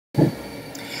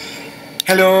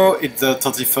Hello, it's the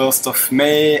 31st of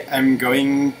May. I'm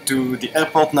going to the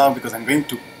airport now because I'm going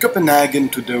to Copenhagen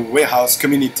to the warehouse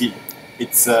community.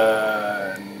 It's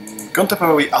a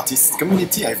contemporary artist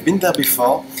community. I've been there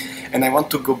before and I want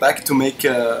to go back to make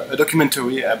a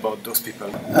documentary about those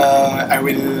people. I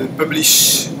will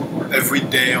publish every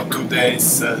day or 2 days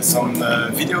some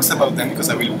videos about them because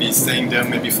I will be staying there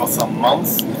maybe for some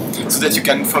months so that you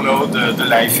can follow the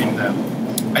life in there.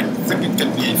 I think it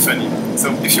can be funny. So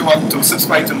if you want to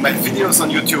subscribe to my videos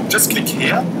on YouTube, just click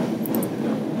here.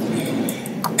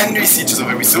 And we'll see each other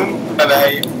very soon. Bye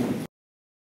bye!